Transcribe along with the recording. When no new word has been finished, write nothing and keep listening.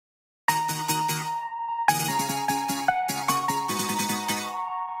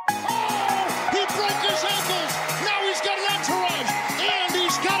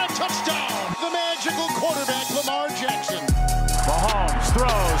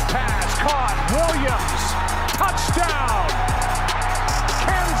caught. Williams, touchdown.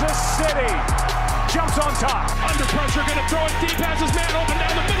 Kansas City jumps on top. Under pressure, going to throw it deep, has his man open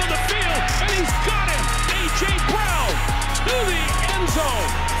down the middle of the field, and he's got it. A.J. Brown to the end zone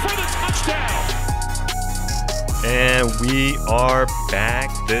for the touchdown. And we are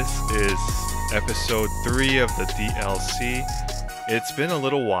back. This is episode 3 of the DLC. It's been a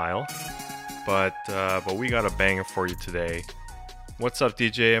little while, but we got a banger for you today. What's up,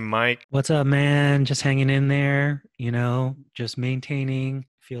 DJ and Mike? What's up, man? Just hanging in there, just maintaining.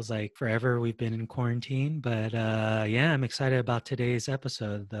 Feels like forever we've been in quarantine, but yeah, I'm excited about today's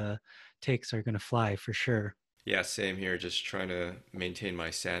episode. The takes are going to fly for sure. Yeah, same here. Just trying to maintain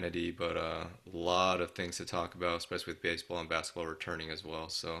my sanity, but a lot of things to talk about, especially with baseball and basketball returning as well.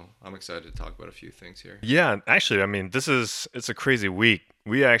 So I'm excited to talk about a few things here. Yeah, actually, I mean, it's a crazy week.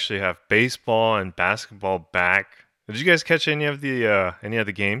 We actually have baseball and basketball back. Did you guys catch any of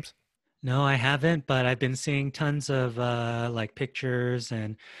the games? No, I haven't, but I've been seeing tons of like pictures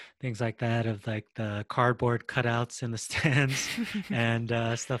and things like that of like the cardboard cutouts in the stands and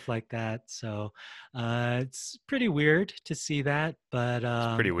stuff like that. So it's pretty weird to see that, but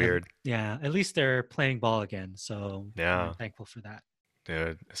It's pretty weird. yeah, at least they're playing ball again. So Yeah. I'm thankful for that.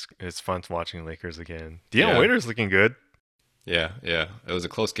 Dude, it's fun watching Lakers again. Deion Yeah. Waiters looking good. Yeah. It was a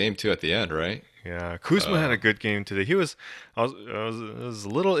close game too at the end, right? Yeah, Kuzma had a good game today. It was a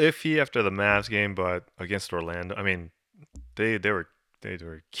little iffy after the Mavs game, but against Orlando, I mean, they were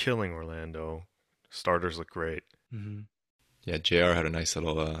killing Orlando. Starters look great. Mm-hmm. Yeah, JR had a nice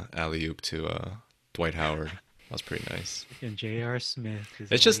little alley-oop to Dwight Howard. That was pretty nice. And J.R. Smith.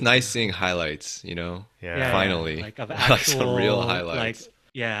 It's just amazing. nice seeing highlights, Yeah. finally. like of Like some actual, real highlights. Like,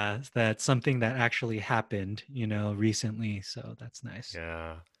 yeah, that's something that actually happened, recently. So that's nice.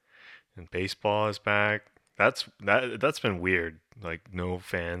 Yeah. And baseball is back. That's been weird. Like no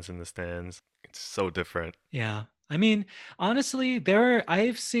fans in the stands. It's so different. Yeah. I mean, honestly,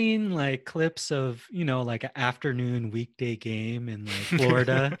 I've seen like clips of, like an afternoon weekday game in like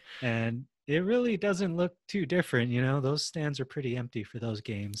Florida, and it really doesn't look too different. Those stands are pretty empty for those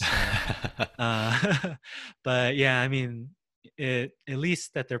games. So, but yeah, I mean, at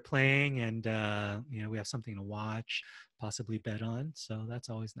least that they're playing, and we have something to watch, possibly bet on. So that's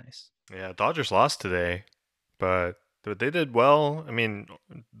always nice. Yeah, Dodgers lost today, but they did well. I mean,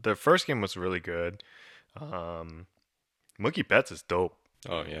 the first game was really good. Mookie Betts is dope.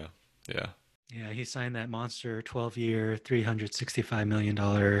 Oh, yeah. Yeah, he signed that monster 12-year, $365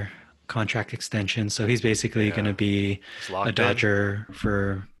 million contract extension. So he's basically going to be He's locked a in. Dodger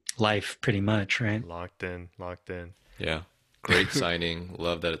for life, pretty much, right? Locked in. Yeah. Great signing.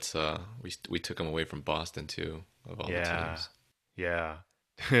 Love that it's we took him away from Boston too, of all the teams. Yeah.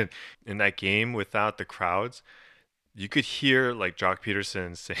 In that game without the crowds, you could hear like Jock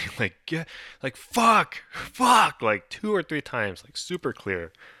Peterson saying like fuck, like 2 or 3 times, like super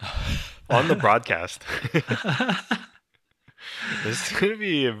clear on the broadcast. It's gonna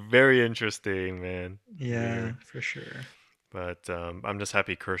be very interesting, man. Yeah, for sure. But I'm just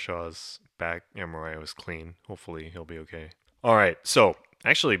happy Kershaw's back. MRI was clean. Hopefully he'll be okay. All right. So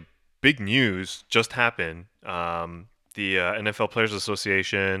actually, big news just happened. The NFL Players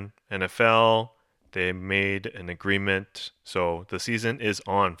Association, NFL, they made an agreement. So the season is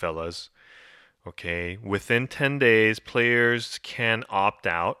on, fellas. Okay. Within 10 days, players can opt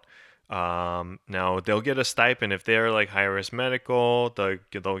out. Now they'll get a stipend if they're like high risk medical. They'll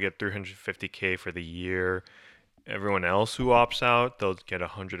get $350K for the year. Everyone else who opts out, they'll get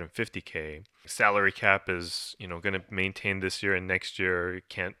 $150K. Salary cap is, going to maintain this year and next year. It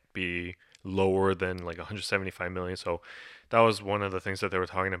can't be lower than like 175 million. So that was one of the things that they were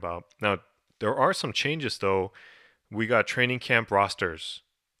talking about. Now, there are some changes though. We got training camp rosters,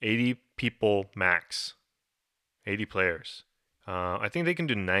 80 people max, 80 players. I think they can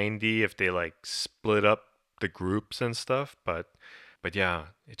do 90 if they like split up the groups and stuff, but yeah,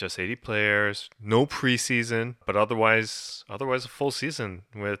 it's just 80 players, no preseason, but otherwise a full season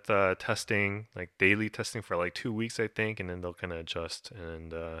with testing, like daily testing for like 2 weeks, I think, and then they'll kind of adjust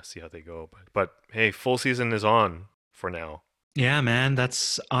and see how they go. But hey, full season is on for now. Yeah, man,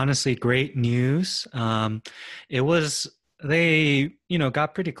 that's honestly great news. They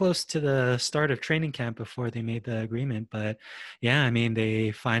got pretty close to the start of training camp before they made the agreement, but yeah, I mean,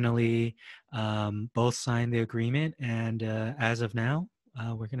 they finally both signed the agreement, and as of now,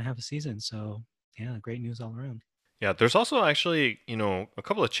 we're gonna have a season. So yeah, great news all around. Yeah, there's also actually, a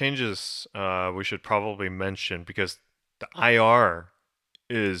couple of changes we should probably mention, because the IR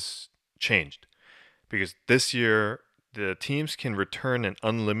is changed. Because this year, the teams can return an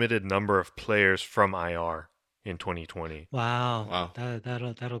unlimited number of players from IR. in 2020. Wow. Wow.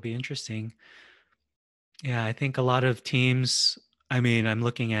 That'll be interesting. Yeah, I think a lot of teams, I mean, I'm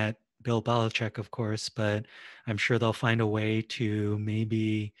looking at Bill Belichick, of course, but I'm sure they'll find a way to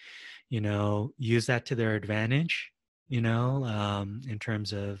maybe, use that to their advantage, in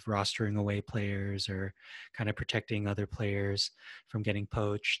terms of rostering away players or kind of protecting other players from getting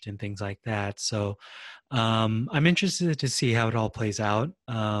poached and things like that. So I'm interested to see how it all plays out.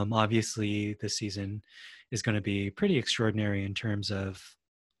 Obviously, this season is going to be pretty extraordinary in terms of,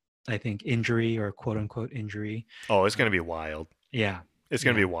 I think, injury or quote unquote injury. Oh, it's going to Uh, be wild. yeah. It's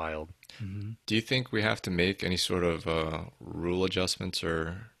going to be Yeah. wild. Hmm. Do you think we have to make any sort of rule adjustments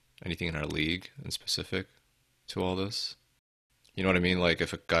or anything in our league in specific to all this? You know what I mean? Like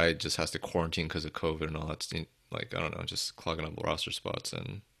if a guy just has to quarantine because of COVID and all that, like I don't know, just clogging up roster spots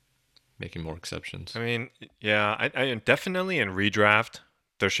and making more exceptions. I mean, yeah, I definitely in redraft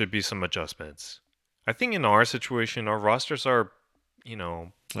there should be some adjustments. I think in our situation, our rosters are, you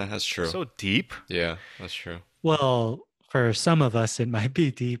know, That's true. so deep. Yeah, that's true. Well, for some of us, it might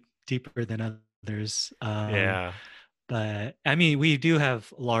be deeper than others. Yeah, But I mean, we do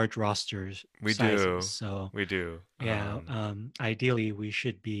have large rosters we sizes. do. So We do. yeah, ideally we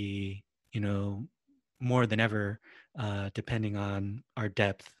should be, more than ever, depending on our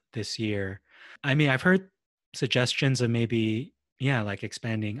depth this year. I mean, I've heard suggestions of maybe, yeah, like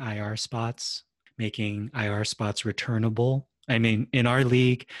expanding IR spots, making IR spots returnable. I mean, in our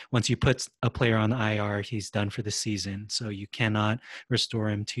league, once you put a player on IR, he's done for the season. So you cannot restore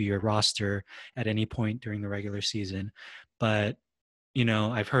him to your roster at any point during the regular season. But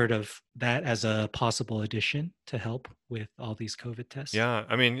I've heard of that as a possible addition to help with all these COVID tests. Yeah,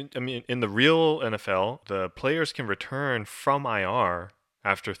 I mean, in the real NFL, the players can return from IR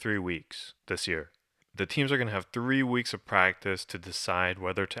after 3 weeks this year. The teams are going to have 3 weeks of practice to decide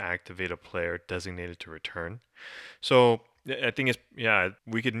whether to activate a player designated to return. So I think it's, yeah,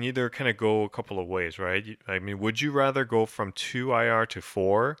 we could neither kind of go a couple of ways, right? I mean, would you rather go from 2 IR to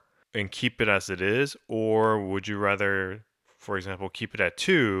 4 and keep it as it is, or would you rather, for example, keep it at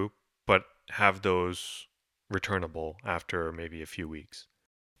 2 but have those returnable after maybe a few weeks?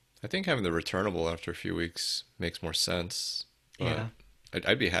 I think having the returnable after a few weeks makes more sense, but Yeah.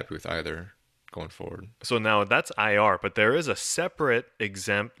 I'd be happy with either going forward. So now that's IR, but there is a separate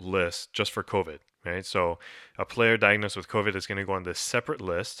exempt list just for COVID, right? So a player diagnosed with COVID is going to go on this separate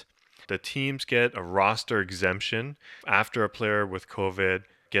list. The teams get a roster exemption after a player with COVID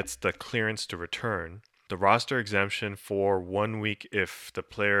gets the clearance to return. The roster exemption for 1 week if the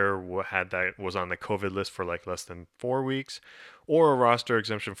player was on the COVID list for like less than 4 weeks, or a roster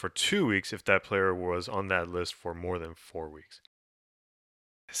exemption for 2 weeks if that player was on that list for more than 4 weeks.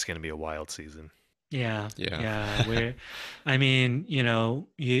 It's going to be a wild season. Yeah. Yeah. Yeah. I mean,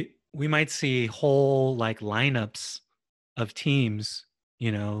 we might see whole like lineups of teams,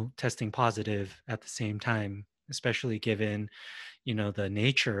 testing positive at the same time, especially given, the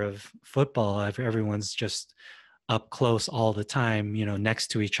nature of football. Everyone's just up close all the time, next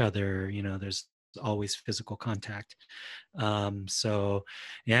to each other, there's always physical contact. So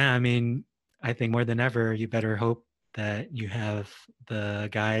yeah, I mean, I think more than ever, you better hope that you have the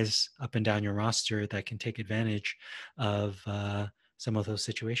guys up and down your roster that can take advantage of some of those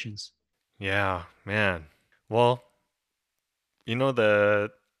situations. Yeah, man. Well, the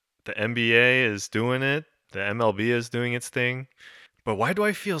NBA is doing it, the MLB is doing its thing, but why do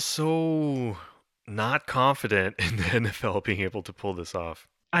I feel so not confident in the NFL being able to pull this off?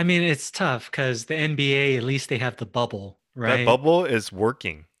 I mean, it's tough because the NBA, at least they have the bubble, That right? bubble is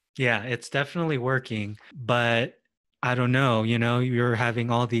working. Yeah, it's definitely working, but I don't know, you're having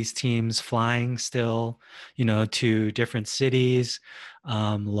all these teams flying still, to different cities,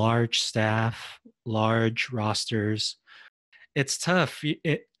 large staff, large rosters. It's tough.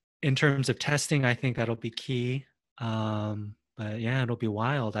 In terms of testing, I think that'll be key. But yeah, it'll be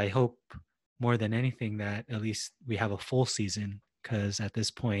wild. I hope more than anything that at least we have a full season because at this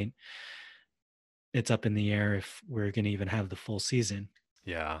point, it's up in the air if we're going to even have the full season.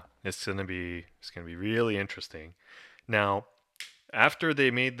 Yeah, it's gonna be really interesting. Now, after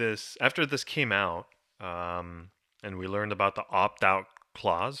this came out, and we learned about the opt-out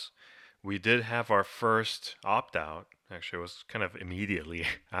clause, we did have our first opt-out. Actually, it was kind of immediately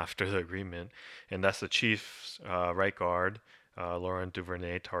after the agreement, and that's the Chiefs' right guard, Laurent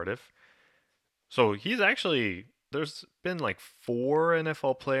Duvernay-Tardif. So there's been like 4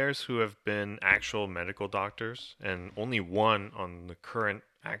 NFL players who have been actual medical doctors, and only one on the current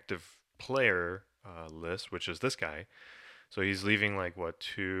active player list, which is this guy. So he's leaving like what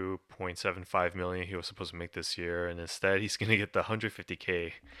 2.75 million he was supposed to make this year, and instead he's gonna get the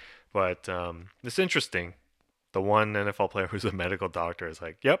 150K. But it's interesting. The one NFL player who's a medical doctor is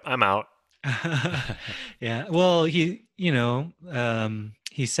like, "Yep, I'm out." Yeah. Well, he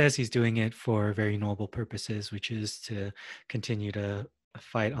says he's doing it for very noble purposes, which is to continue to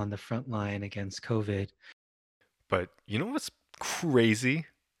fight on the front line against COVID. But you know what's crazy?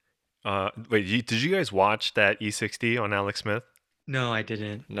 Wait, did you guys watch that E60 on Alex Smith? No, I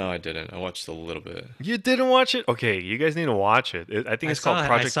didn't. No, I didn't. I watched a little bit. You didn't watch it? Okay, you guys need to watch it. I think it's called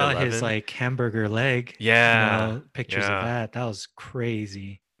Project I saw 11. his like hamburger leg. Yeah, Pictures yeah. of that. That was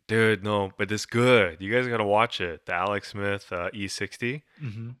crazy. Dude, no, but it's good. You guys gotta watch it. The Alex Smith E60.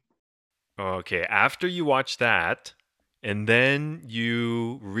 Hmm. Okay, after you watch that, and then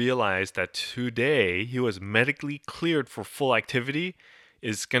you realize that today he was medically cleared for full activity,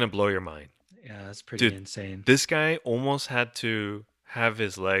 is gonna blow your mind. Yeah, that's pretty Dude, insane. this guy almost had to have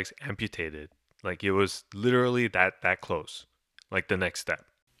his legs amputated. Like it was literally that close. Like the next step.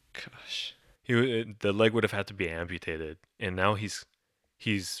 Gosh. The leg would have had to be amputated, and now he's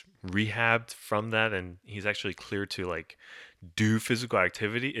rehabbed from that, and he's actually cleared to like do physical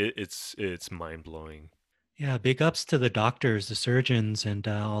activity. It's mind blowing. Yeah, big ups to the doctors, the surgeons, and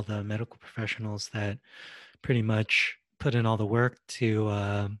all the medical professionals that pretty much put in all the work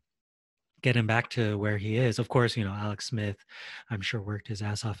to get him back to where he is. Of course, Alex Smith, I'm sure worked his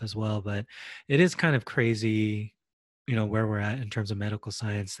ass off as well, but it is kind of crazy, where we're at in terms of medical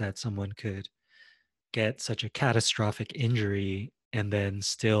science, that someone could get such a catastrophic injury and then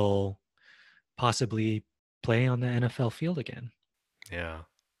still possibly play on the NFL field again. Yeah,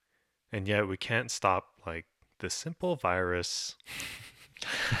 and yet we can't stop like this simple virus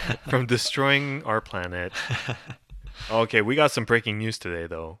from destroying our planet. Okay, we got some breaking news today,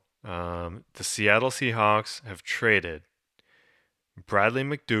 though. The Seattle Seahawks have traded Bradley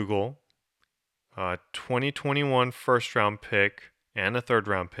McDougall, 2021 first round pick and a third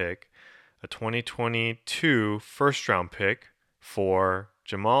round pick, a 2022 first round pick for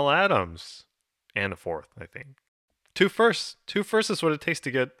Jamal Adams, and a fourth, I think. Two firsts is what it takes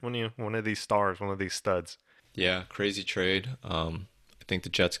to get one of these stars, one of these studs. Yeah, crazy trade. I think the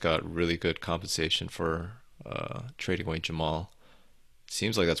Jets got really good compensation for trading away Jamal.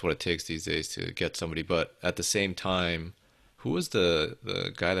 Seems like that's what it takes these days to get somebody. But at the same time, who was the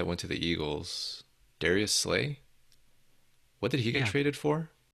guy that went to the Eagles? Darius Slay? What did he get traded for?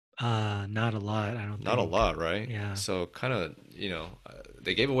 Not a lot, I don't think. Not a lot, right? Yeah. So kind of,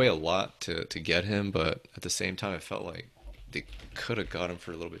 they gave away a lot to get him, but at the same time, it felt like they could have got him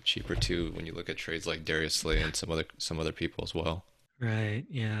for a little bit cheaper too. When you look at trades like Darius Slay and some other people as well. Right.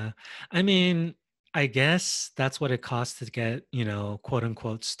 Yeah. I mean, I guess that's what it costs to get, quote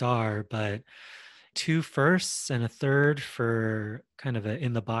unquote star, but 2 firsts and a third for kind of a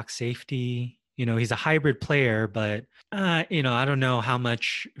in the box safety. He's a hybrid player, but I don't know how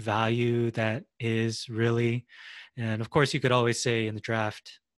much value that is really. And of course, you could always say in the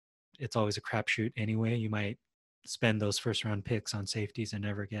draft, it's always a crapshoot anyway. You might spend those first round picks on safeties and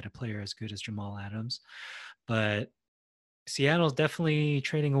never get a player as good as Jamal Adams. But Seattle's definitely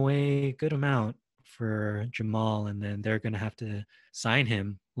trading away a good amount for Jamal, and then they're going to have to sign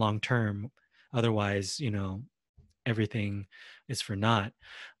him long term. Otherwise, everything is for naught.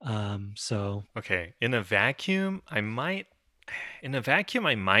 So okay, in a vacuum, I might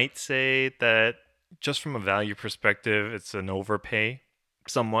say that just from a value perspective, it's an overpay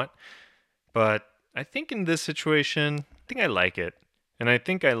somewhat. But I think in this situation, I think I like it. And I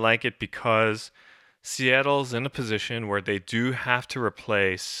think I like it because Seattle's in a position where they do have to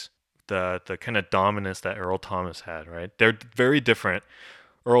replace the kind of dominance that Earl Thomas had, right? They're very different.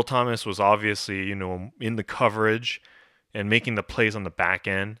 Earl Thomas was obviously, in the coverage and making the plays on the back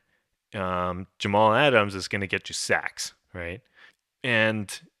end. Jamal Adams is going to get you sacks, right?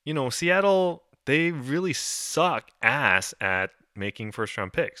 And, Seattle, they really suck ass at making first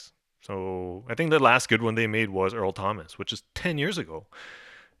round picks. So I think the last good one they made was Earl Thomas, which is 10 years ago.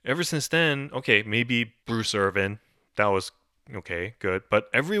 Ever since then, okay, maybe Bruce Irvin, that was okay, good. But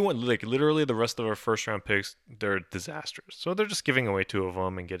everyone, like literally the rest of our first round picks, they're disastrous. So they're just giving away 2 of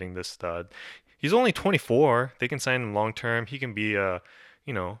them and getting this stud. He's only 24. They can sign him long term. He can be a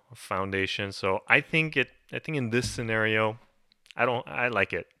foundation. So I think in this scenario, I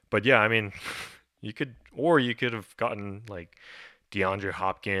like it. But yeah, I mean, you could have gotten like DeAndre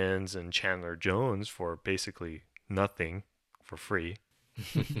Hopkins and Chandler Jones for basically nothing for free.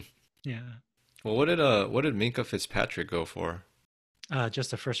 Yeah. Well, what did Minkah Fitzpatrick go for?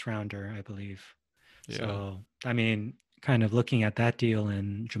 Just a first rounder, I believe. Yeah. So, I mean, kind of looking at that deal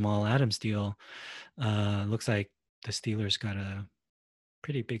and Jamal Adams' deal, looks like the Steelers got a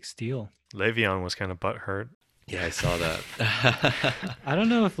pretty big steal. Le'Veon was kind of butthurt. Yeah, I saw that. I don't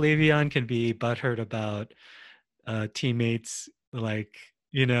know if Le'Veon can be butthurt about teammates like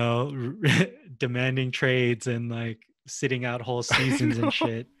demanding trades and like sitting out whole seasons and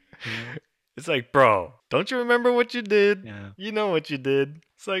shit. You know? It's like, bro, don't you remember what you did? Yeah. You know what you did.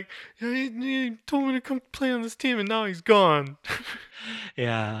 It's like, yeah, he told me to come play on this team, and now he's gone.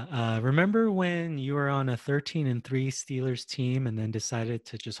 Yeah. Remember when you were on a 13-3 Steelers team and then decided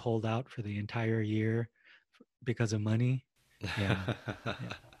to just hold out for the entire year because of money? Yeah.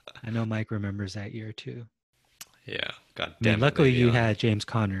 I know Mike remembers that year too. Yeah. God I mean, damn it. luckily you Le'Veon. had James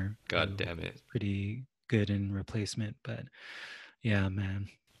Conner. God who damn it. was pretty good in replacement, but yeah, man.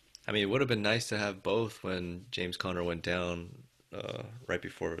 I mean, it would have been nice to have both when James Conner went down right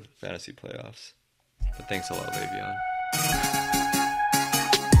before fantasy playoffs. But thanks a lot, Le'Veon.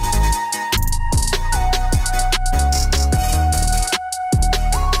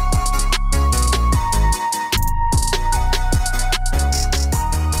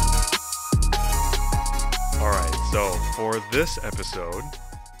 All right, so for this episode,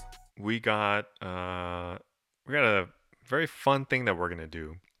 we got a very fun thing that we're gonna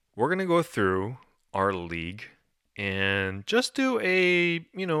do. We're gonna go through our league and just do a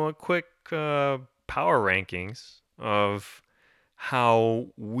quick power rankings of how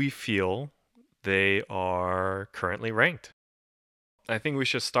we feel they are currently ranked. I think we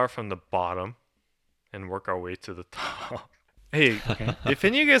should start from the bottom and work our way to the top. Hey, Okay. if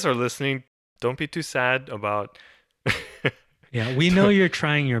any of you guys are listening, don't be too sad about. Yeah, we know you're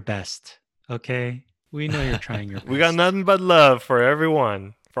trying your best. Okay, we know you're trying your best. We got nothing but love for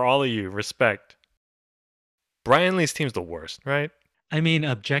everyone, for all of you. Respect. Brian Lee's team's the worst, right? I mean,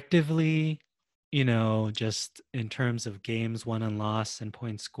 objectively, just in terms of games won and lost and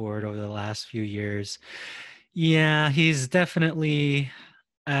points scored over the last few years, yeah, he's definitely.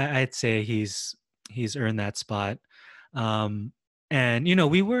 I'd say he's earned that spot. And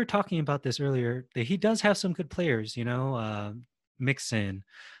we were talking about this earlier. That he does have some good players. Mixon,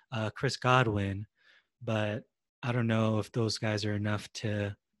 Chris Godwin, but I don't know if those guys are enough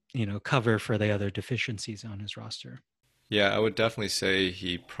to cover for the other deficiencies on his roster. Yeah, I would definitely say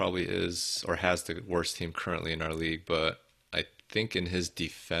he probably is or has the worst team currently in our league, but I think in his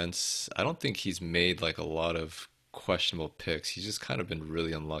defense, I don't think he's made like a lot of questionable picks. He's just kind of been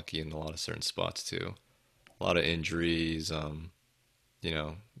really unlucky in a lot of certain spots too. A lot of injuries.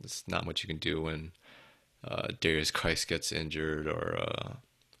 There's not much you can do when Darius Christ gets injured or a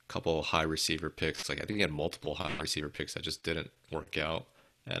couple high receiver picks. Like I think he had multiple high receiver picks that just didn't work out,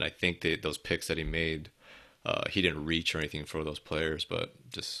 and I think those picks that he made. He didn't reach or anything for those players, but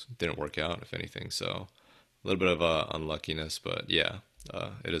just didn't work out, if anything. So a little bit of unluckiness, but yeah,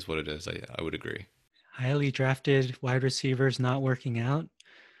 it is what it is. I would agree. Highly drafted wide receivers not working out.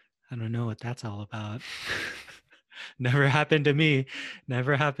 I don't know what that's all about. Never happened to me.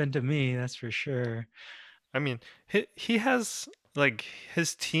 Never happened to me. That's for sure. I mean, he has like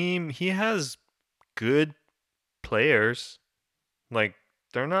his team. He has good players. Like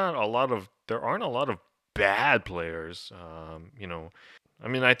there aren't a lot of bad players. I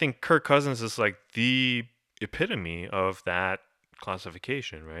mean, I think Kirk Cousins is like the epitome of that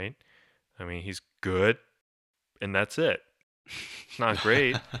classification, right? I mean, he's good, and that's it. Not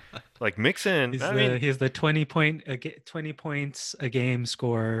great. Like Mixon, He's the 20 points a game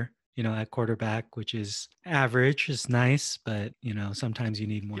scorer, at quarterback, which is average, is nice, but sometimes you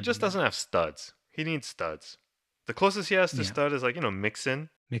need more. He just doesn't have studs. He needs studs. The closest he has to Yeah. stud is like, Mixon.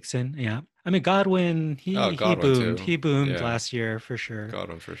 Mixon, yeah. I mean, Godwin, he Godwin boomed. too. He boomed Yeah. last year for sure.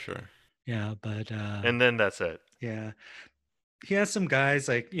 Godwin for sure. Yeah, but And then that's it. yeah, he has some guys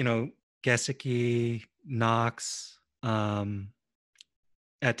like Gesicki, Knox,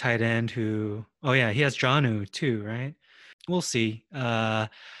 at tight end who. Oh yeah, he has Jonnu too, right? We'll see.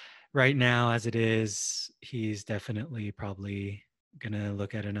 Right now, as it is, he's definitely probably gonna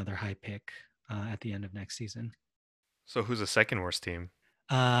look at another high pick at the end of next season. So who's the second worst team?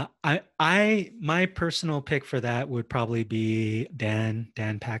 My personal pick for that would probably be Dan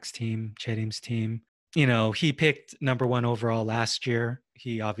Pack's team, Chedim's team. He picked number 1 overall last year.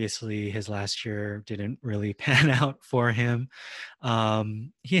 He obviously his last year didn't really pan out for him.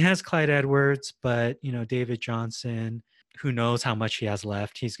 He has Clyde Edwards, but David Johnson. Who knows how much he has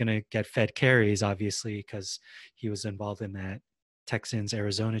left? He's going to get fed carries, obviously, because he was involved in that Texans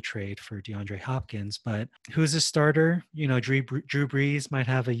Arizona trade for DeAndre Hopkins. But who's a starter? Drew Brees might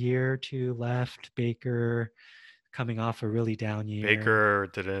have a year or two left. Baker coming off a really down year.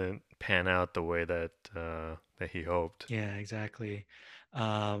 Baker didn't pan out the way that he hoped. Yeah, exactly.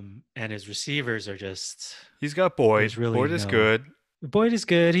 And his receivers are just. He's got Boyd. Really Boyd is good. Boyd is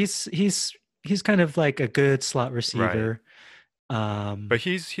good. He's kind of like a good slot receiver. But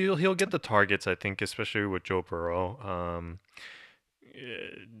he'll get the targets, I think, especially with Joe Burrow.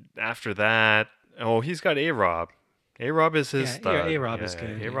 After that, he's got A-Rob. A-Rob is his stud. A-Rob is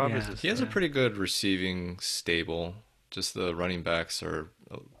good. A-Rob is Yeah. his He has a stud. pretty good receiving stable. Just the running backs are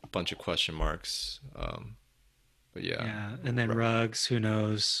a bunch of question marks. But yeah. Yeah, and then Ruggs, who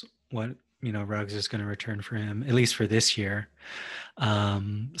knows what Ruggs is going to return for him, at least for this year.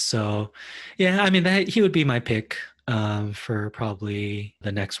 So yeah, I mean he would be my pick for probably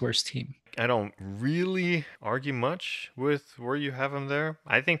the next worst team. I don't really argue much with where you have him there.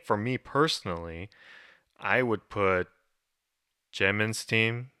 I think for me personally, I would put Jemin's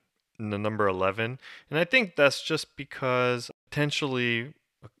team in the number 11. And I think that's just because potentially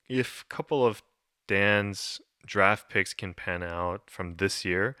if a couple of Dan's draft picks can pan out from this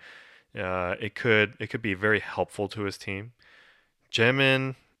year, it could be very helpful to his team.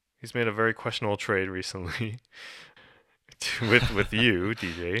 Jemin, he's made a very questionable trade recently with you,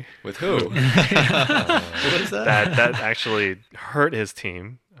 DJ. With who? What is that? That actually hurt his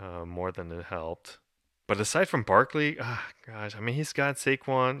team more than it helped. But aside from Barkley, gosh, I mean, he's got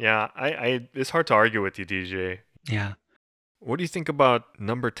Saquon. Yeah, I it's hard to argue with you, DJ. Yeah. What do you think about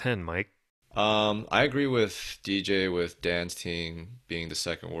number 10, Mike? I agree with DJ with Dan's team being the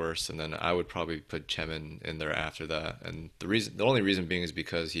second worst, and then I would probably put Chemin in there after that. And the only reason being is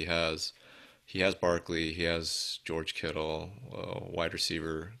because he has Barkley, he has George Kittle, wide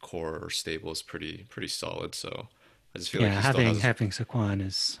receiver core or stable is pretty solid. So I just feel like he still has having Saquon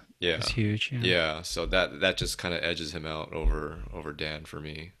is huge. Yeah, so that just kind of edges him out over Dan for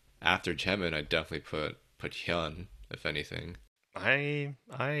me. After Chemin, I'd definitely put Hyun, if anything. I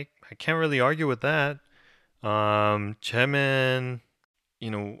can't really argue with that. Chemin,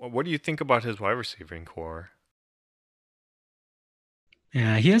 what do you think about his wide receiving core?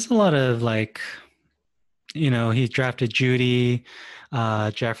 Yeah, he has a lot of he drafted Judy,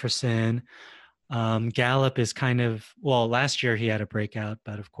 Jefferson. Gallup is last year he had a breakout,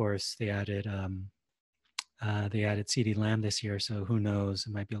 but of course they added CeeDee Lamb this year, so who knows?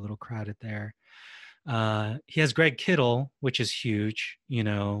 It might be a little crowded there. He has Greg Kittle, which is huge,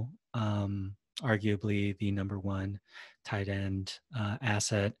 arguably the number one tight end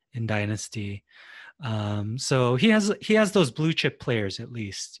asset in Dynasty. So he has those blue chip players, at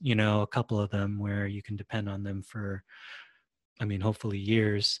least, a couple of them where you can depend on them for, hopefully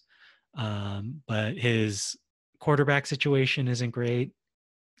years. But his quarterback situation isn't great.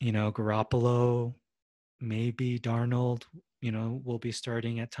 Garoppolo, maybe Darnold, will be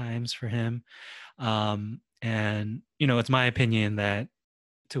starting at times for him. And, it's my opinion that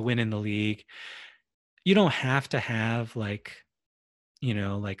to win in the league, you don't have to have a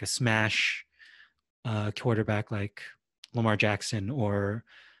smash quarterback like Lamar Jackson or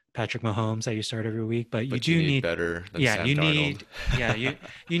Patrick Mahomes that you start every week, but you do need better than Sam Darnold.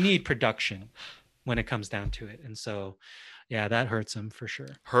 You need production when it comes down to it. And so, yeah, that hurts him for sure.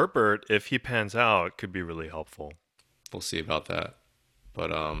 Herbert, if he pans out, could be really helpful. We'll see about that.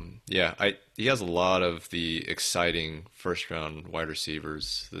 But he has a lot of the exciting first round wide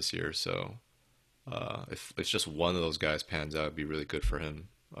receivers this year. So if just one of those guys pans out, it'd be really good for him.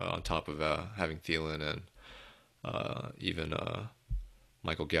 On top of having Thielen and even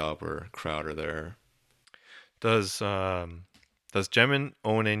Michael Gallup or Crowder there. Does Jemin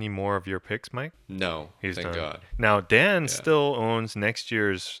own any more of your picks, Mike? No, he's thank done. God. Now Dan still owns next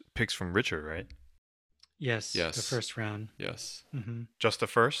year's picks from Richard, right? Yes. The first round. Yes. Mm-hmm. Just the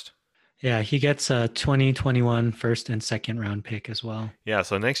first? Yeah, he gets a 2021 first and second round pick as well. Yeah,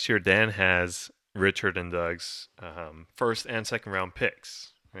 so next year Dan has Richard and Doug's first and second round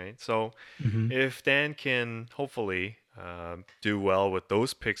picks, right? So if Dan can hopefully do well with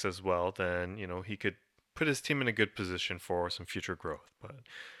those picks as well, then he could put his team in a good position for some future growth. But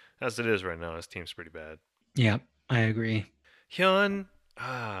as it is right now, his team's pretty bad. Yeah, I agree. Hyun,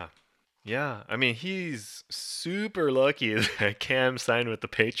 yeah, he's super lucky that Cam signed with the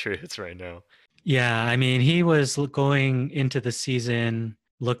Patriots right now. Yeah, he was going into the season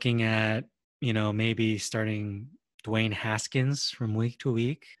looking at, maybe starting Dwayne Haskins from week to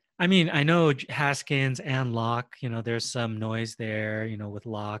week. I know Haskins and Locke, there's some noise there, with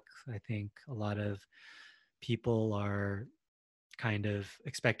Locke. I think a lot of people are kind of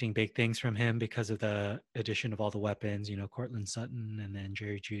expecting big things from him because of the addition of all the weapons, Cortland Sutton and then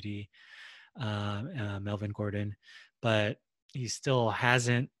Jerry Jeudy, Melvin Gordon, but he still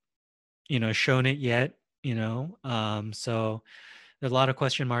hasn't, shown it yet, so there's a lot of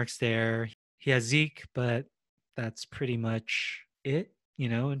question marks there. He has Zeke, but that's pretty much it,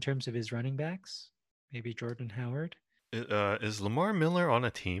 in terms of his running backs. Maybe Jordan Howard. Is Lamar Miller on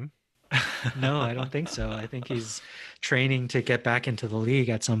a team? No, I don't think so. I think he's training to get back into the league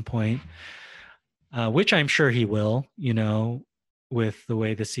at some point, which I'm sure he will. With the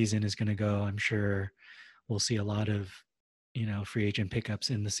way the season is going to go, I'm sure we'll see a lot of free agent pickups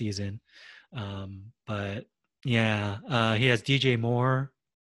in the season. But yeah, he has DJ Moore,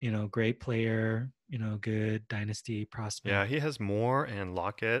 great player, good dynasty Yeah, prospect. he has Moore and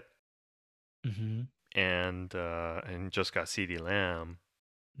Lockett, Hmm. and just got CeeDee Lamb.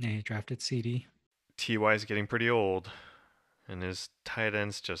 Yeah, he drafted CD. Ty is getting pretty old, and his tight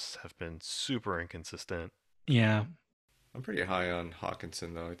ends just have been super inconsistent. Yeah. I'm pretty high on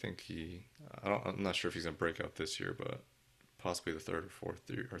Hawkinson though. I think I'm not sure if he's gonna break out this year, but possibly the third or fourth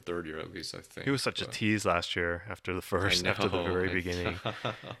year, or third year at least. I think He was such a but tease last year after after the very beginning.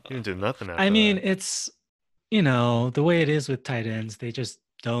 He didn't do nothing after I mean, that. it's, the way it is with tight ends, they just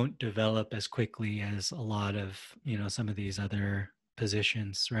don't develop as quickly as a lot of, some of these other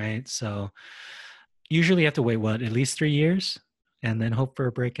positions, right? So usually you have to wait, at least 3 years and then hope for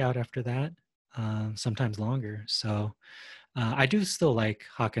a breakout after that, sometimes longer. So I do still like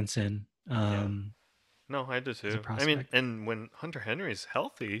Hawkinson Yeah. No, I do as a too. I mean, prospect. and when Hunter Henry's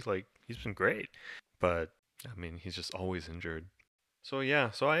healthy, like he's been great. But I mean, he's just always injured. So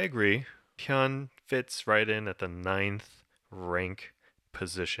yeah, so I agree. Hyun fits right in at the ninth rank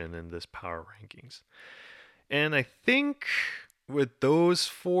position in this power rankings. And I think with those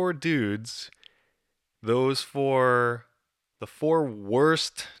four dudes, the four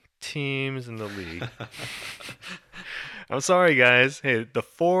worst teams in the league. I'm sorry, guys. Hey, the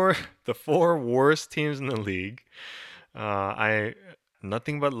four worst teams in the league. I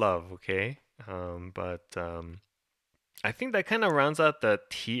nothing but love. Okay, but I think that kind of rounds out the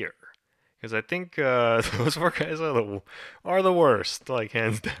tier because I think those four guys are the worst, like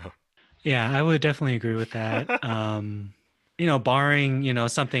hands down. Yeah, I would definitely agree with that. Barring,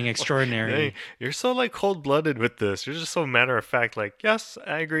 something Dang, extraordinary. you're so like cold blooded with this. You're just so matter of fact. Like, yes,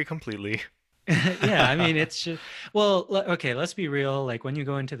 I agree completely. Yeah, I mean, it's just, well, okay, let's be real. Like when you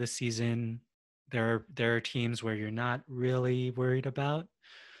go into the season, there are teams where you're not really worried about,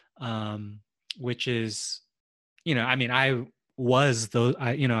 um, which is, I mean, I was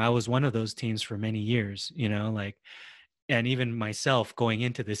one of those teams for many years, like, and even myself going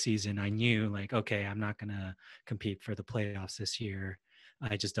into the season, I knew like, okay, I'm not gonna compete for the playoffs this year.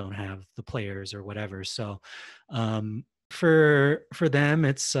 I just don't have the players or whatever. So, for them,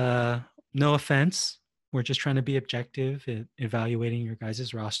 it's no offense. We're just trying to be objective at evaluating your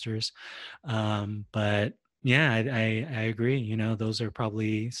guys' rosters. But yeah, I agree. Those are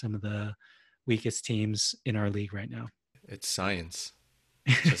probably some of the weakest teams in our league right now. it's science.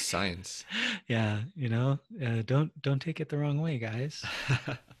 It's just science. Yeah, don't take it the wrong way, guys.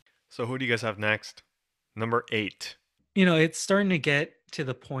 So who do you guys have next? Number 8. It's starting to get to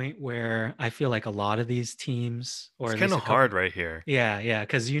the point where I feel like a lot of these teams, or It's at kind least of a couple, hard right here. yeah,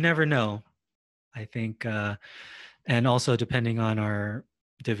 because you never know. I think, and also depending on our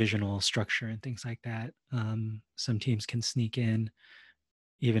divisional structure and things like that, some teams can sneak in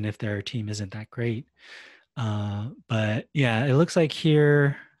even if their team isn't that great. But yeah, it looks like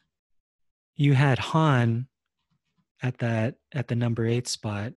here you had Han at the number 8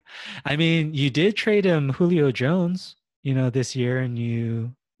 spot. I mean, you did trade him Julio Jones, this year, and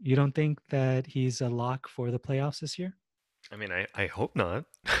you don't think that he's a lock for the playoffs this year? I mean, I hope not,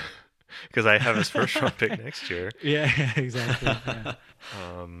 because I have his first round pick next year. Yeah, exactly. Yeah.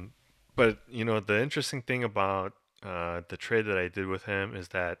 Um, but the interesting thing about the trade that I did with him is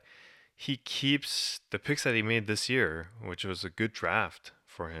that he keeps the picks that he made this year, which was a good draft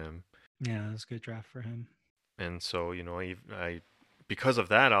for him. Yeah, it was a good draft for him. And so I because of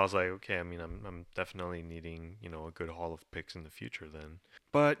that, I was like, okay. I mean, I'm definitely needing a good haul of picks in the future then.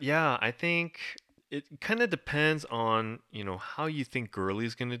 But yeah, I think it kind of depends on how you think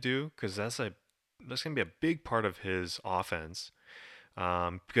Gurley's gonna do, because that's gonna be a big part of his offense.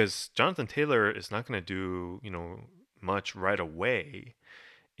 Because Jonathan Taylor is not gonna do much right away,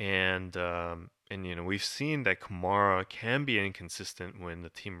 and we've seen that Kamara can be inconsistent when the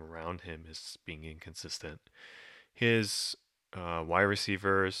team around him is being inconsistent. His wide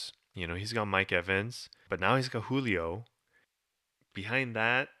receivers, he's got Mike Evans, but now he's got Julio. Behind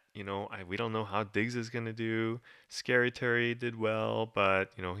that, we don't know how Diggs is going to do. Scary Terry did well, but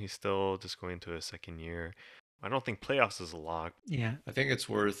he's still just going into his second year. I don't think playoffs is a lock. Yeah. I think it's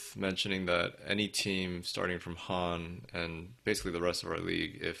worth mentioning that any team starting from Han and basically the rest of our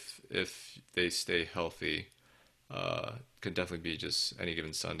league, if they stay healthy, could definitely be just any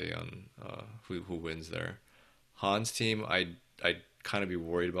given Sunday on who wins there. Han's team, I'd kind of be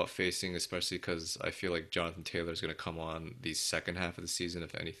worried about facing, especially because I feel like Jonathan Taylor is going to come on the second half of the season,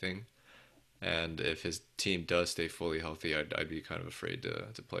 if anything. And if his team does stay fully healthy, I'd be kind of afraid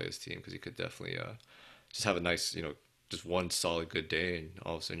to play his team because he could definitely just have a nice, just one solid good day, and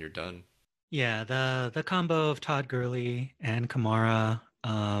all of a sudden you're done. Yeah, the combo of Todd Gurley and Kamara,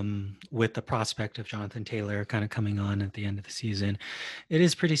 with the prospect of Jonathan Taylor kind of coming on at the end of the season, it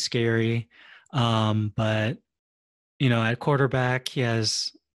is pretty scary. But at quarterback, he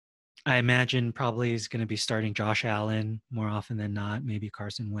has, I imagine, probably is going to be starting Josh Allen more often than not, maybe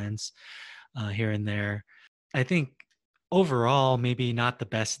Carson Wentz here and there. I think overall, maybe not the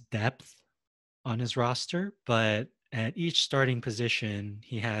best depth on his roster, but at each starting position,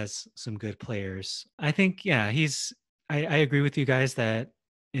 he has some good players. I think, yeah, I agree with you guys that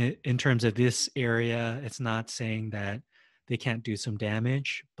in terms of this area, it's not saying that they can't do some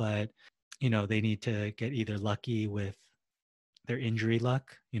damage, but, they need to get either lucky with their injury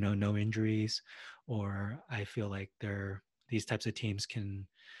luck, no injuries, or I feel like these types of teams can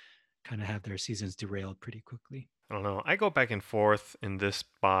kind of have their seasons derailed pretty quickly. I don't know. I go back and forth in this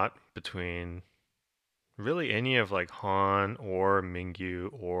spot between really any of like Han or Mingyu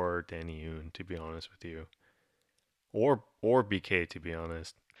or Danny Yoon, to be honest with you, or BK, to be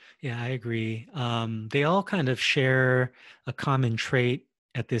honest. Yeah, I agree. They all kind of share a common trait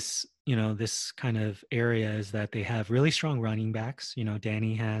at this kind of area is that they have really strong running backs.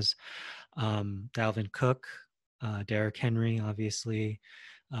 Danny has Dalvin Cook, Derrick Henry, obviously.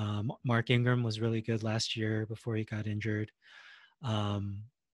 Mark Ingram was really good last year before he got injured.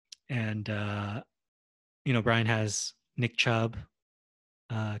 And Brian has Nick Chubb,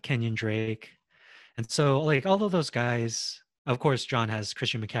 Kenyon Drake. And so, like, all of those guys, of course, John has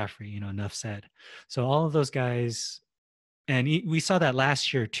Christian McCaffrey, enough said. So, all of those guys, and we saw that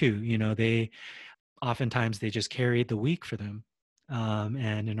last year too, they oftentimes they just carried the week for them.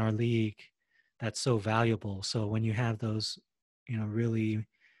 And in our league, that's so valuable. So, when you have those, really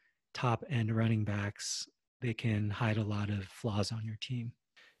top end running backs, they can hide a lot of flaws on your team.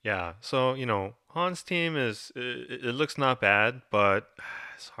 Yeah, so Han's team it looks not bad, but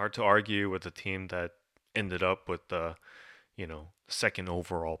it's hard to argue with a team that ended up with the second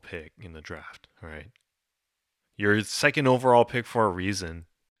overall pick in the draft. All right, your second overall pick for a reason.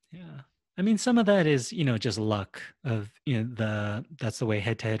 Yeah. I mean, some of that is, just luck of, that's the way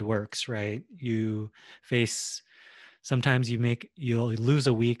head to head works, right? You face, sometimes you'll lose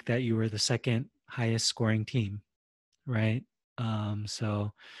a week that you were the second highest scoring team, right?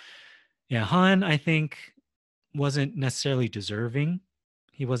 So yeah, Han, I think, wasn't necessarily deserving.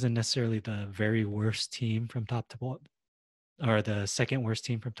 He wasn't necessarily the very worst team from top to bottom, or the second worst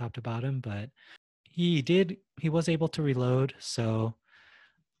team from top to bottom, but he was able to reload. So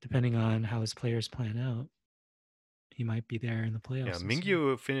depending on how his players plan out, he might be there in the playoffs. Yeah,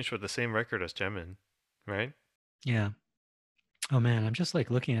 Mingyu finished with the same record as Jemin, right? Yeah. Oh man, I'm just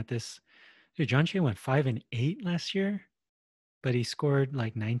like looking at this. Dude, John Shea went 5-8 last year, but he scored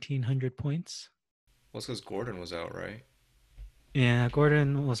like 1,900 points. Well, it's because Gordon was out, right? Yeah,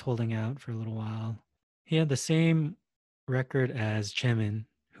 Gordon was holding out for a little while. He had the same record as Chemin,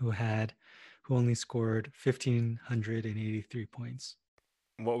 who only scored 1,583 points.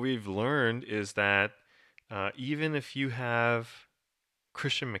 What we've learned is that even if you have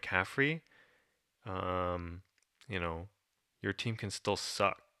Christian McCaffrey, your team can still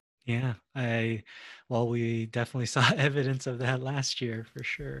suck. Yeah, we definitely saw evidence of that last year for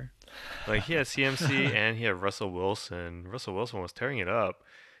sure. Like he had CMC and he had Russell Wilson. Russell Wilson was tearing it up,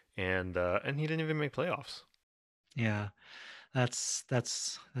 and he didn't even make playoffs. Yeah, that's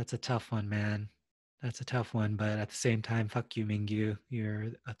a tough one, man. That's a tough one, but at the same time, fuck you, Mingyu.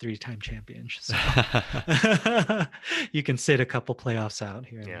 You're a 3-time champion, so you can sit a couple playoffs out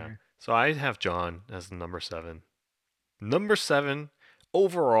here and there. So I have John as the number 7. Number 7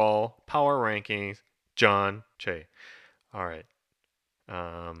 overall power rankings, John Che. All right.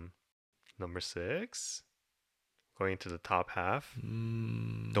 Number 6, going to the top half.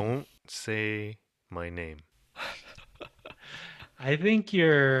 Don't say my name. I think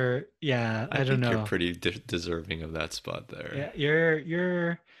you're, I don't know. You're pretty deserving of that spot there. Yeah,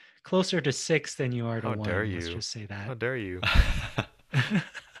 you're closer to 6 than you are to 1. How dare you? Let's just say that. How dare you?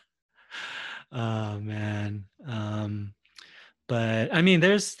 Oh man. But I mean,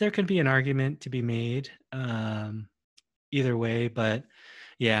 there could be an argument to be made either way. But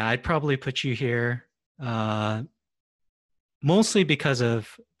yeah, I'd probably put you here mostly because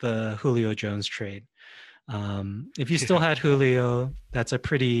of the Julio Jones trade. If you still had Julio, that's a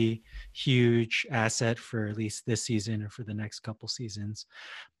pretty huge asset for at least this season or for the next couple seasons.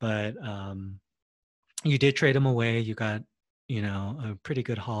 But you did trade him away. You got, a pretty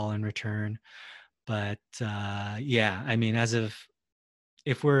good haul in return. But yeah, I mean,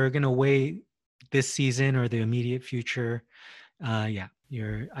 if we're going to weigh this season or the immediate future, yeah,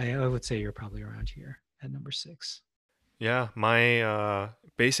 I would say you're probably around here at number 6. Yeah, my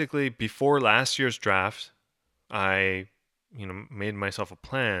basically before last year's draft, I made myself a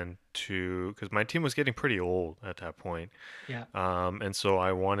plan to because my team was getting pretty old at that point. Yeah. And so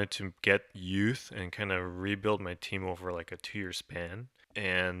I wanted to get youth and kind of rebuild my team over like a 2-year span.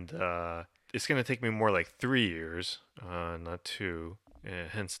 And it's going to take me more like 3 years, not two,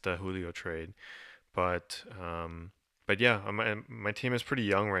 hence the Julio trade. But yeah, my team is pretty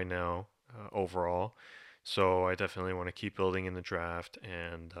young right now overall. So I definitely want to keep building in the draft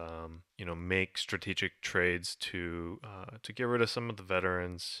and make strategic trades to get rid of some of the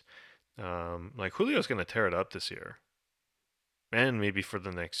veterans. Like Julio's going to tear it up this year, and maybe for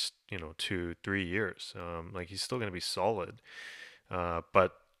the next 2-3 years. Like he's still going to be solid.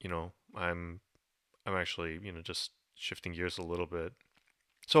 But I'm actually just shifting gears a little bit.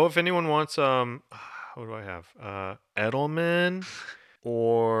 So if anyone wants what do I have? Edelman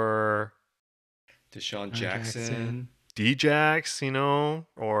or Deshaun Jackson. Djax,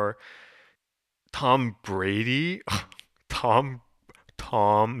 or Tom Brady.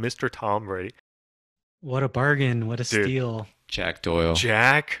 Mr. Tom Brady. What a bargain! What a Dude. steal! Jack Doyle.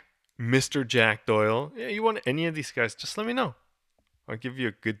 Mr. Jack Doyle. Yeah, you want any of these guys? Just let me know. I'll give you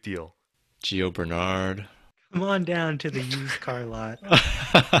a good deal. Gio Bernard. Come on down to the used car lot.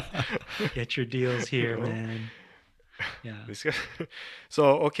 Get your deals here, man. Yeah. So,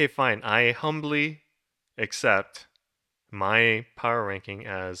 okay, fine. I humbly accept my power ranking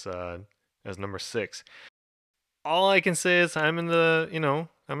as number 6. All I can say is I'm in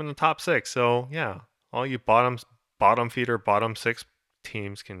the top 6. So yeah, all you bottom feeder, bottom 6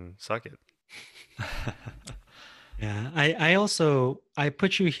 teams can suck it. Yeah. I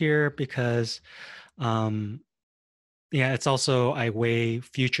put you here because it's also I weigh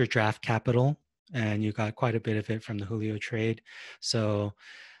future draft capital, and you got quite a bit of it from the Julio trade. So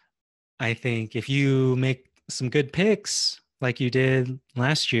I think if you make some good picks like you did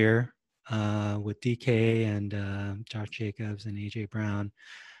last year with DK and Josh Jacobs and AJ Brown,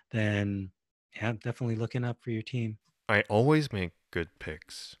 then yeah, definitely looking up for your team. I always make good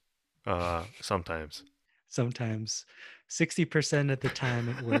picks. Sometimes. 60% of the time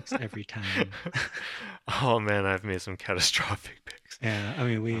it works every time. Oh man, I've made some catastrophic picks. Yeah, I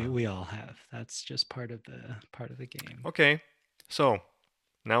mean we all have. That's just part of the game. Okay. So,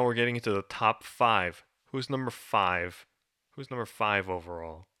 now we're getting into the top 5. Who's number 5? Who's number 5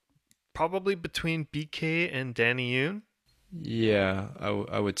 overall? Probably between BK and Danny Yoon? Yeah,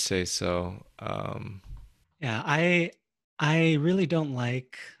 I would say so. Yeah, I really don't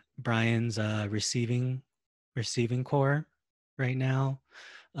like Brian's receiving core right now.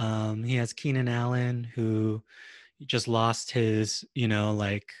 He has Keenan Allen, who just lost his,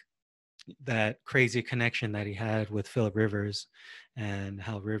 like that crazy connection that he had with Phillip Rivers, and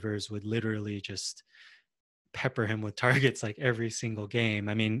how Rivers would literally just pepper him with targets like every single game.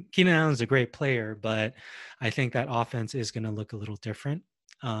 I mean, Keenan Allen's a great player, but I think that offense is going to look a little different.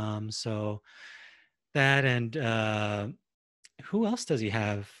 So that, and who else does he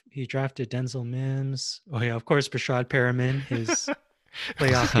have? He drafted Denzel Mims. Oh yeah, of course, Brashad Perriman, his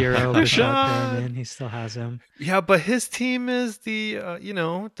playoff hero. Brashad Perriman, he still has him. Yeah, but his team is the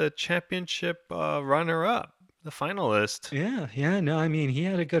the championship runner-up, the finalist. Yeah. No, I mean he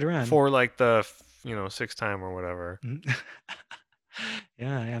had a good run for like the 6th time or whatever.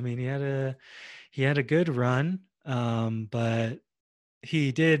 Yeah, I mean he had a good run, but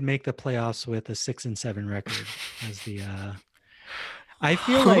he did make the playoffs with a 6-7 record as the. I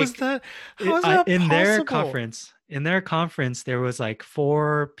feel How like is that? How is that in possible? their conference, there was like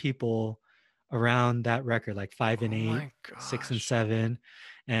 4 people around that record, like 5 and 8, my 6 and gosh. 7,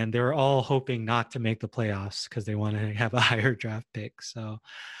 and they were all hoping not to make the playoffs because they wanted to have a higher draft pick. So,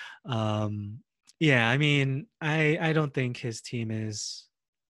 yeah, I mean, I don't think his team is,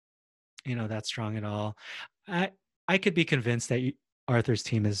 that strong at all. I could be convinced that Arthur's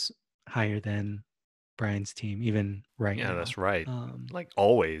team is higher than Brian's team, even right now. Yeah, that's right. Like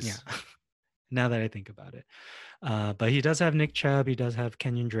always. Yeah. Now that I think about it. But he does have Nick Chubb. He does have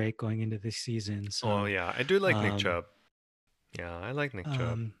Kenyon Drake going into this season. So, oh yeah, I do like Nick Chubb. Yeah, I like Nick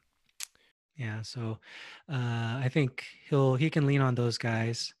Chubb. Yeah, so I think he can lean on those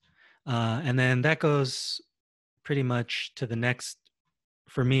guys. And then that goes pretty much to the next,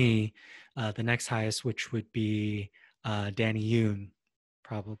 for me, the next highest, which would be Danny Yoon,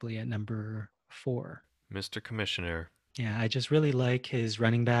 probably at number 4. Mr. Commissioner. Yeah, I just really like his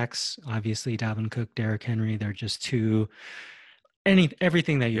running backs. Obviously, Dalvin Cook, Derrick Henry, they're just everything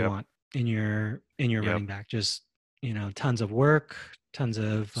that you want in your running back. Just, tons of work, tons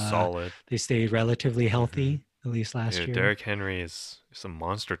of. Solid. They stayed relatively healthy at least last Dude, year. Derrick Henry is a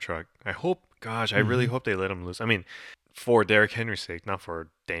monster truck. I hope, gosh, I Mm-hmm. really hope they let him loose. I mean, for Derrick Henry's sake, not for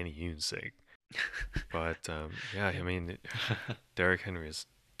Danny Yoon's sake. But yeah, I mean, Derrick Henry is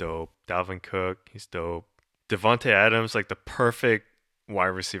dope. Dalvin Cook, he's dope. Devontae Adams, like the perfect wide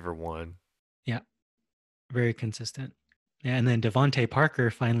receiver one. Yeah, very consistent. Yeah, and then Devontae Parker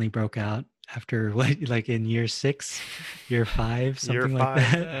finally broke out after what, like in year 6, year 5, something like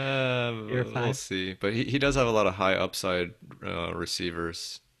five. that. Year We'll 5. see. But he does have a lot of high upside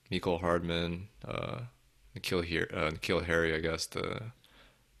receivers. Mecole Hardman, N'Keal Harry, I guess the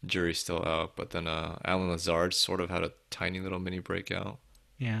jury's still out. But then Alan Lazard sort of had a tiny little mini breakout.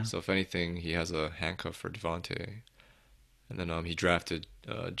 Yeah. So if anything, he has a handcuff for Devontae. And then he drafted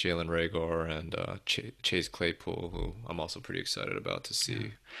Jalen Reagor and Chase Claypool, who I'm also pretty excited about to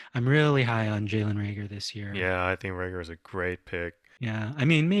see. I'm really high on Jalen Reagor this year. Yeah, I think Rager is a great pick. Yeah. I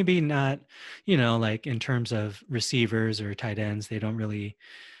mean, maybe not, like in terms of receivers or tight ends, they don't really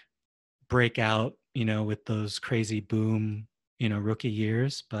break out, with those crazy boom, rookie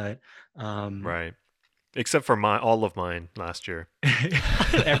years. But Right. Except for all of mine last year.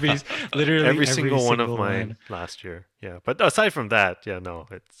 literally every single one of single mine last year. Yeah. But aside from that, yeah, no,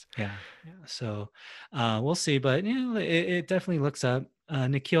 it's Yeah. So we'll see, but it definitely looks up.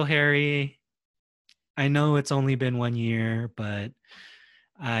 N'Keal Harry, I know it's only been 1 year, but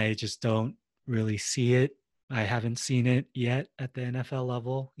I just don't really see it. I haven't seen it yet at the NFL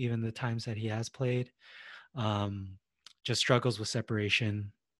level, even the times that he has played. Just struggles with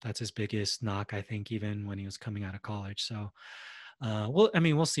separation. That's his biggest knock, I think, even when he was coming out of college. So,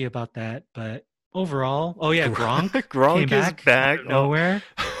 we'll see about that. But overall, oh yeah, Gronk Gronk came is back. out of nowhere.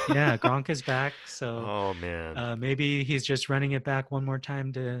 Yeah, Gronk is back. So Oh man. maybe he's just running it back one more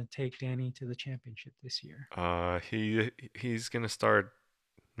time to take Danny to the championship this year. He's gonna start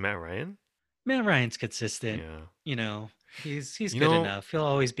Matt Ryan. Matt Ryan's consistent. Yeah. He's good know- enough. He'll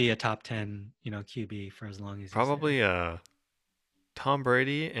always be a top 10, QB for as long as he's there. Probably Tom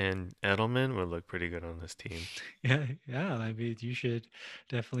Brady and Edelman would look pretty good on this team. Yeah. I mean, you should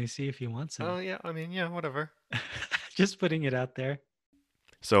definitely see if he wants him. Oh yeah, I mean, yeah, whatever. Just putting it out there.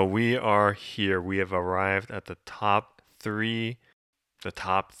 So we are here. We have arrived at the top three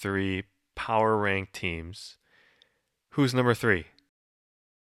power ranked teams. Who's number 3?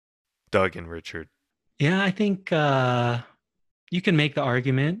 Doug and Richard. Yeah, I think you can make the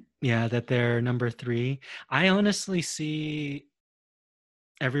argument, that they're number 3. I honestly see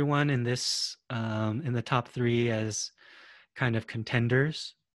everyone in this in the top 3 as kind of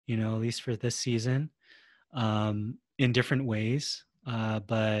contenders, at least for this season, in different ways.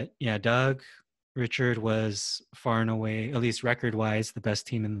 But yeah, Doug, Richard was far and away, at least record-wise, the best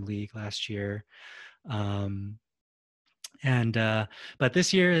team in the league last year. But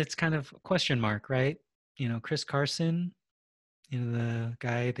this year it's kind of a question mark, right? Chris Carson, the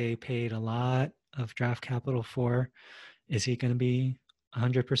guy they paid a lot of draft capital for, is he going to be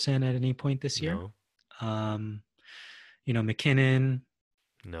 100% at any point this year? No. McKinnon,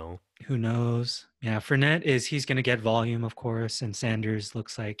 No. who knows? Yeah, Fournette he's going to get volume, of course, and Sanders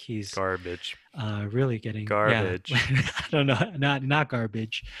looks like he's Garbage. really getting Garbage. Yeah. I don't know, not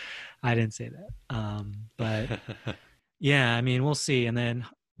garbage. I didn't say that. But yeah, I mean, we'll see. And then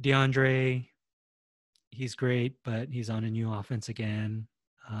DeAndre, he's great, but he's on a new offense again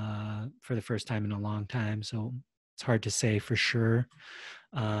for the first time in a long time. So it's hard to say for sure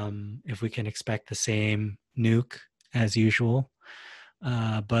if we can expect the same nuke as usual.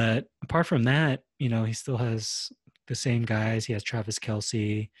 But apart from that, he still has the same guys. He has Travis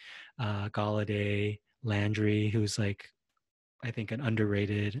Kelce, Galladay, Landry, who's like, I think, an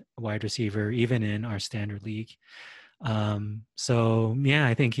underrated wide receiver, even in our standard league. So yeah,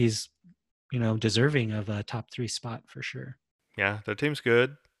 I think he's, deserving of a top 3 spot for sure. Yeah, the team's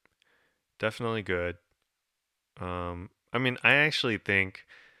good. Definitely good. I mean, I actually think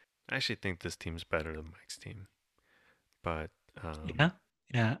this team's better than Mike's team. But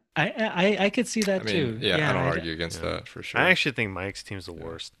Yeah. I could see that too. Yeah, I don't argue against that for sure. I actually think Mike's team's the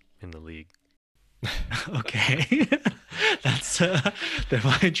worst in the league. Okay. That's then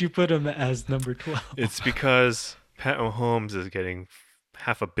why'd you put him as number 12? It's because Pat Mahomes is getting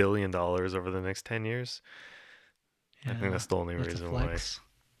 $500 million over the next 10 years. I think that's the only reason why.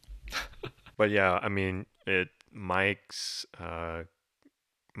 But yeah, I mean, Mike has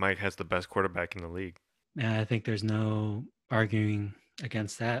the best quarterback in the league. Yeah, I think there's no arguing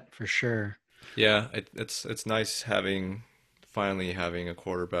against that for sure. Yeah, it's nice finally having a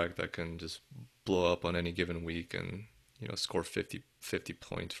quarterback that can just blow up on any given week and score 50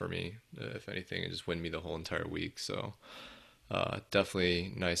 points for me, if anything, and just win me the whole entire week. So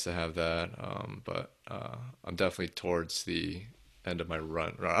Definitely nice to have that. But I'm definitely towards the end of my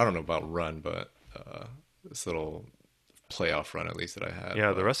run. I don't know about run, but this little playoff run at least that I had. Yeah,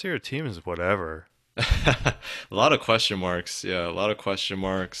 the But rest of your team is whatever. a lot of question marks. Yeah, a lot of question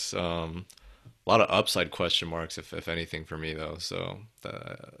marks. A lot of upside question marks, if anything, for me though. So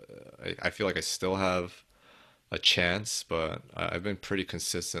I feel like I still have a chance, but I've been pretty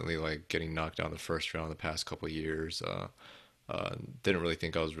consistently like getting knocked down the first round the past couple of years. Didn't really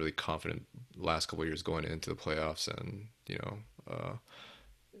think I was really confident last couple of years going into the playoffs, and a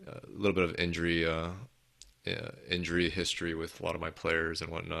little bit of injury history with a lot of my players and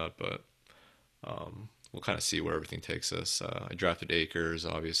whatnot, but we'll kind of see where everything takes us. I drafted Akers,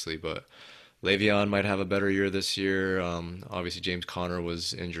 obviously, but Le'Veon might have a better year this year. Obviously, James Conner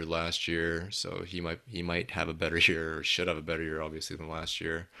was injured last year, so he might have a better year, or should have a better year, obviously, than last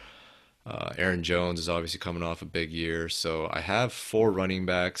year. Aaron Jones is obviously coming off a big year, so I have four running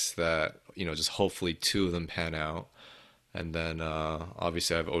backs that just hopefully two of them pan out. And then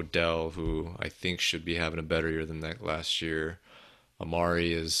obviously I have Odell, who I think should be having a better year than that last year.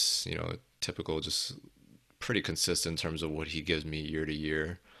 Amari is, typical, just pretty consistent in terms of what he gives me year to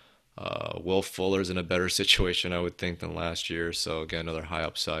year. Will Fuller's in a better situation, I would think, than last year. So again, another high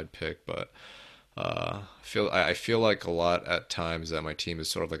upside pick. But I feel like a lot at times that my team is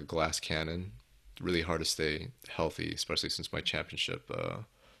sort of like a glass cannon. Really hard to stay healthy, especially since my championship.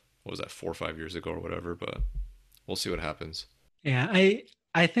 What was that, 4 or 5 years ago or whatever? But we'll see what happens. Yeah,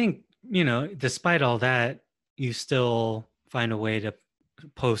 I think, despite all that, you still find a way to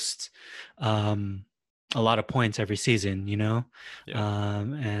post a lot of points every season, Yeah.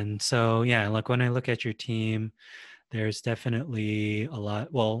 And so, yeah, like when I look at your team, there's definitely a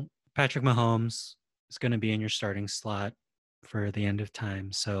lot. Well, Patrick Mahomes is going to be in your starting slot for the end of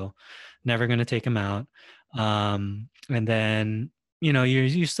time, so never going to take him out. And then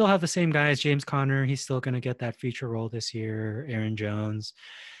you still have the same guys. James Conner, he's still going to get that feature role this year. Aaron Jones.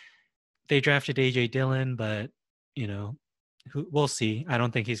 They drafted AJ Dillon, but we'll see. I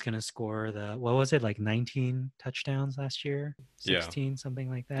don't think he's going to score what was it, like 19 touchdowns last year, 16, something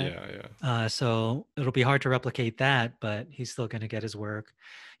like that. Yeah. So it'll be hard to replicate that, but he's still going to get his work.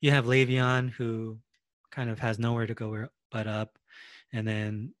 You have Le'Veon, who kind of has nowhere to go but up, and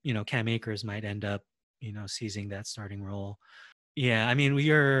then Cam Akers might end up seizing that starting role. Yeah, I mean,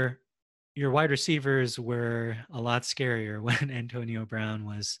 your wide receivers were a lot scarier when Antonio Brown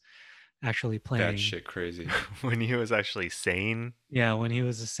was actually playing. That shit crazy. When he was actually sane. Yeah, when he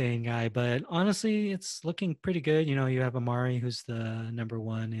was a sane guy. But honestly, it's looking pretty good. You have Amari, who's the number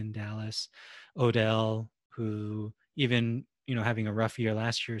one in Dallas. Odell, who even having a rough year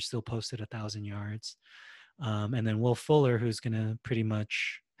last year, still posted 1,000 yards. And then Will Fuller, who's going to pretty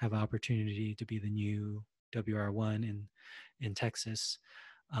much have opportunity to be the new WR1 in Texas,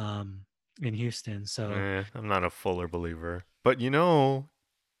 in Houston. So I'm not a Fuller believer, but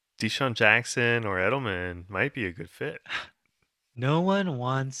Deshaun Jackson or Edelman might be a good fit. No one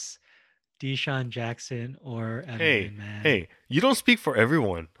wants Deshaun Jackson or Edelman, man. Hey, you don't speak for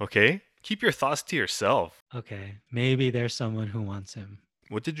everyone, okay? Keep your thoughts to yourself. Okay, maybe there's someone who wants him.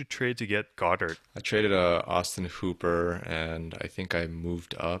 What did you trade to get Goddard? I traded Austin Hooper, and I think I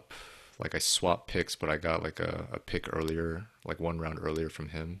moved up. Like I swapped picks, but I got like a pick earlier, like 1 round earlier from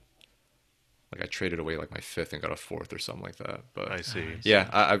him. Like I traded away like my fifth and got a fourth or something like that. But I see.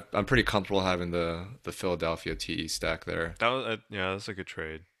 Yeah, I'm pretty comfortable having the Philadelphia TE stack there. That's a good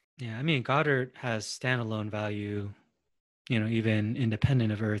trade. Yeah, I mean Goddard has standalone value, even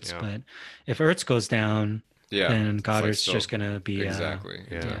independent of Ertz. Yeah. But if Ertz goes down, then Goddard's just gonna be exactly.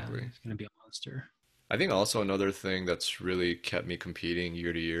 He's gonna be a monster. I think also another thing that's really kept me competing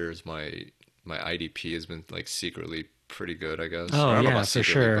year to year is my IDP has been like secretly pretty good, I guess. Oh, I don't know yeah, about for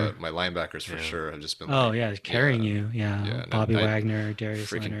secretly, sure. But my linebackers for sure have just been Oh like, yeah, carrying you. Yeah, Yeah, Bobby I- Wagner, Darius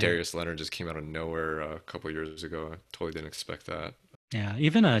freaking Leonard. Darius Leonard just came out of nowhere a couple years ago. I totally didn't expect that. Yeah,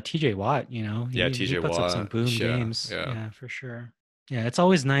 even TJ Watt, he TJ puts up some Watt, boom yeah, games. yeah. Yeah, for sure. Yeah, it's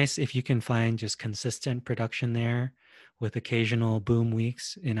always nice if you can find just consistent production there with occasional boom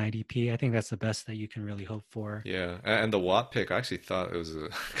weeks in IDP. I think that's the best that you can really hope for. Yeah, and the Watt pick, I actually thought it was a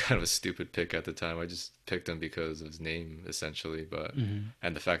kind of a stupid pick at the time. I just picked him because of his name, essentially, but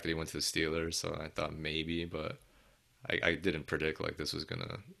and the fact that he went to the Steelers. So I thought maybe, but I didn't predict like this is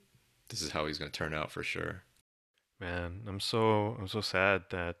how he's gonna turn out for sure. Man, I'm so sad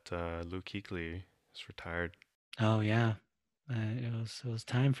that Luke Kuechly is retired. Oh yeah, it was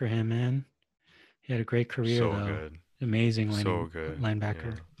time for him, man. He had a great career So though. good. Amazing So good.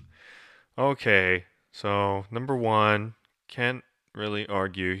 linebacker. Yeah. Okay, so number one, can't really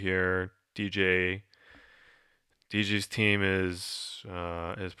argue here. DJ DG's team is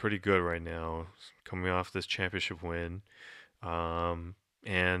pretty good right now, coming off this championship win. Um,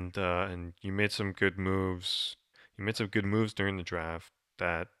 and you made some good moves. You made some good moves during the draft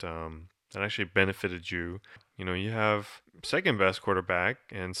that actually benefited you. You know, you have second best quarterback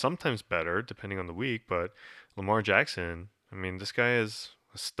and sometimes better depending on the week, but Lamar Jackson, I mean, this guy is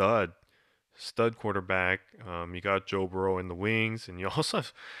a stud quarterback. You got Joe Burrow in the wings, and you also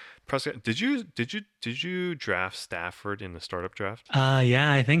have Prescott. Did you draft Stafford in the startup draft?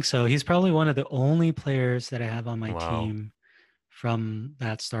 Yeah, I think so. He's probably one of the only players that I have on my Wow. team from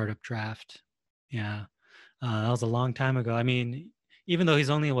that startup draft. Yeah. That was a long time ago. I mean, even though he's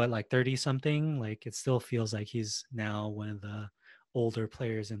only what, like 30 something, like it still feels like he's now one of the older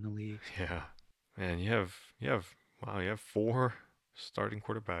players in the league. Yeah. Man, you have wow, you have four starting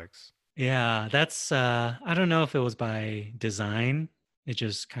quarterbacks. Yeah, that's I don't know if it was by design. It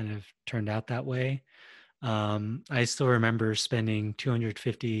just kind of turned out that way. I still remember spending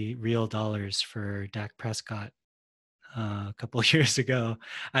 250 real dollars for Dak Prescott a couple of years ago.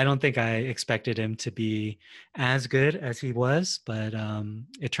 I don't think I expected him to be as good as he was, but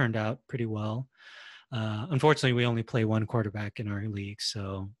it turned out pretty well. Unfortunately, we only play one quarterback in our league,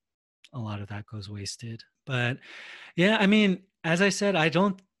 so a lot of that goes wasted. But yeah, I mean, as I said, I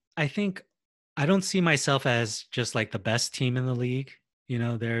think I don't see myself as just like the best team in the league. You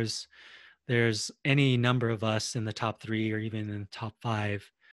know, there's any number of us in the top three or even in the top five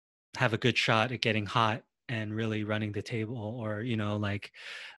have a good shot at getting hot and really running the table, or like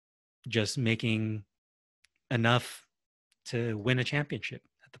just making enough to win a championship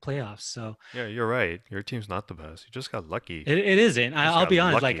at the playoffs. So Yeah, you're right. Your team's not the best. You just got lucky. it isn't. You just I'll got be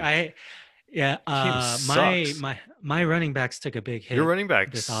honest. Like lucky. yeah, Team my sucks. my running backs took a big Your hit running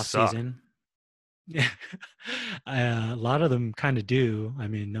backs this off suck. season. Yeah, a lot of them kind of do. I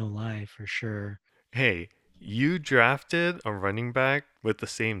mean, no lie, for sure. Hey, you drafted a running back with the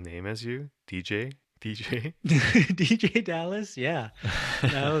same name as you, DJ? DJ? DJ Dallas, yeah,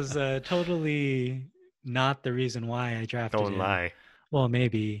 that was totally not the reason why I drafted Don't him. lie. Well,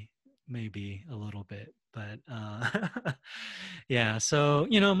 maybe a little bit, but yeah. So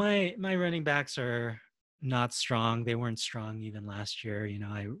my running backs are not strong. They weren't strong even last year.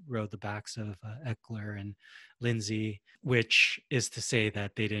 I rode the backs of Eckler and Lindsey, which is to say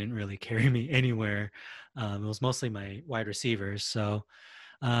that they didn't really carry me anywhere. It was mostly my wide receivers. So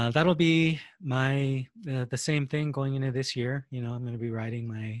that'll be the same thing going into this year. I'm going to be riding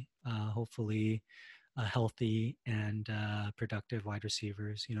my hopefully healthy and productive wide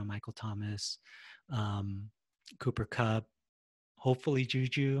receivers. Michael Thomas, um, Cooper Kupp. Hopefully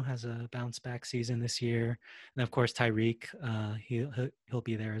Juju has a bounce back season this year, and of course Tyreek. He'll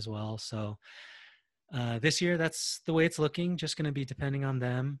be there as well. So this year, that's the way it's looking. Just going to be depending on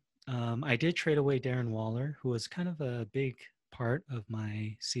them. I did trade away Darren Waller, who was kind of a big part of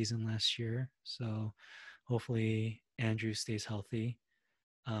my season last year. So hopefully Andrew stays healthy.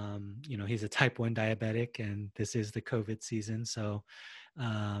 He's a type 1 diabetic, and this is the COVID season. So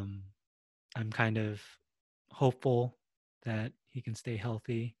um, I'm kind of hopeful that he can stay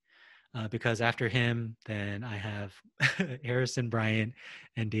healthy. Because after him, then I have Harrison Bryant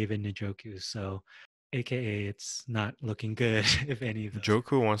and David Njoku. So, AKA, it's not looking good if any of those.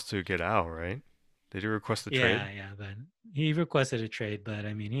 Joku wants to get out, right? Did he request a trade? Yeah, but he requested a trade, but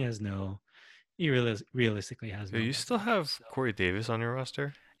I mean, he realistically has Do no you still leverage. have So, Corey Davis on your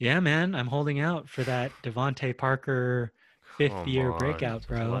roster? yeah, man, I'm holding out for that Devontae Parker fifth Come year on, breakout, just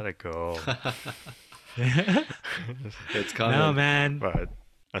let bro. it go. It's No, coming. man. But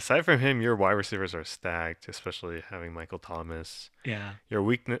aside from him, your wide receivers are stacked, especially having Michael Thomas. Yeah, Your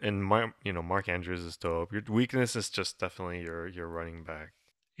weakness and Mark Andrews is dope. Your weakness is just definitely your running back.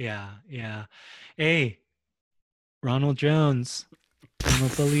 yeah. Hey, Ronald Jones. I'm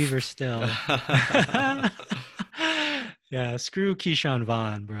a believer still. Yeah, screw Keyshawn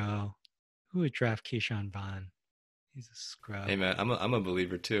Vaughn, bro. Who would draft Keyshawn Vaughn? He's a scrub. Hey man, I'm a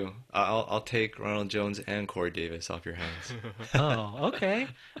believer too. I'll take Ronald Jones and Corey Davis off your hands. Oh, okay.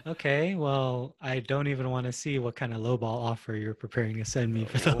 Okay. Well, I don't even want to see what kind of lowball offer you're preparing to send me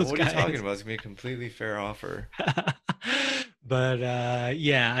for those What are you talking guys. about? It's gonna be a completely fair offer. But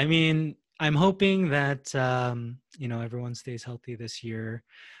yeah, I mean, I'm hoping that everyone stays healthy this year.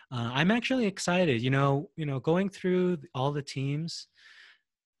 I'm actually excited. Going through all the teams,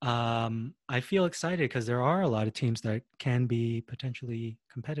 I feel excited because there are a lot of teams that can be potentially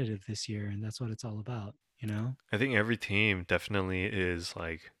competitive this year, and that's what it's all about. I think every team definitely is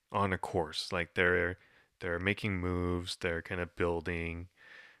like on a course. Like they're making moves, they're kind of building.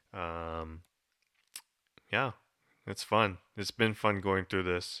 Um, yeah, it's fun. It's been fun going through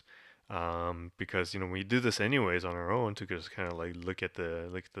this. because we do this anyways on our own to just kind of like look at the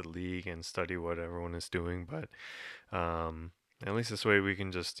league and study what everyone is doing. But at least this way we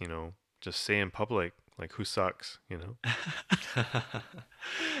can just just say in public like who sucks.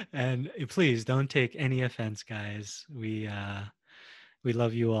 And please don't take any offense, guys. We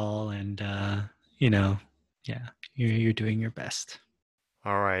love you all, and yeah, you're doing your best.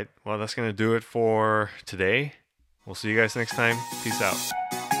 All right. Well, that's gonna do it for today. We'll see you guys next time. Peace out.